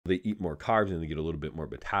they eat more carbs and they get a little bit more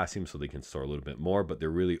potassium, so they can store a little bit more, but they're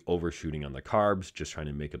really overshooting on the carbs, just trying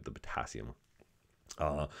to make up the potassium.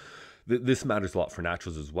 This matters a lot for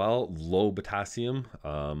naturals as well. Low potassium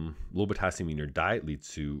in your diet leads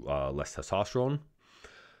to less testosterone.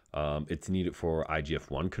 It's needed for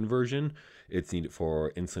IGF-1 conversion. It's needed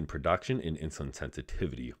for insulin production and insulin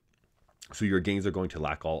sensitivity. So your gains are going to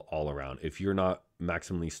lack all around. If you're not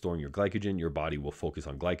maximally storing your glycogen, your body will focus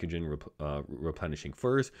on glycogen replenishing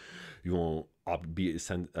first. You won't be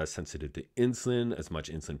sensitive to insulin, as much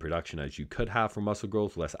insulin production as you could have for muscle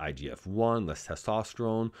growth, less IGF-1, less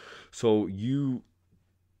testosterone. So you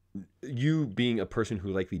being a person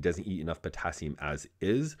who likely doesn't eat enough potassium as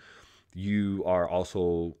is, you are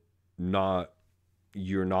also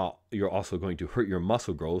you're also going to hurt your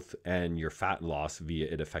muscle growth and your fat loss via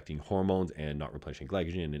it affecting hormones and not replenishing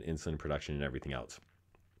glycogen and insulin production and everything else.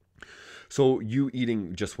 So you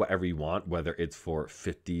eating just whatever you want, whether it's for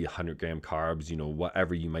 50, 100 gram carbs, you know,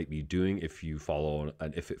 whatever you might be doing, if you follow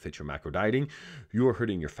and if it fits your macro dieting, you are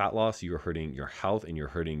hurting your fat loss, you're hurting your health, and you're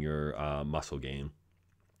hurting your muscle gain.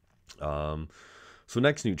 So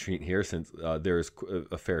next nutrient here, since there's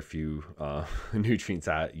a fair few nutrients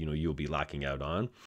that, you know, you'll be lacking out on.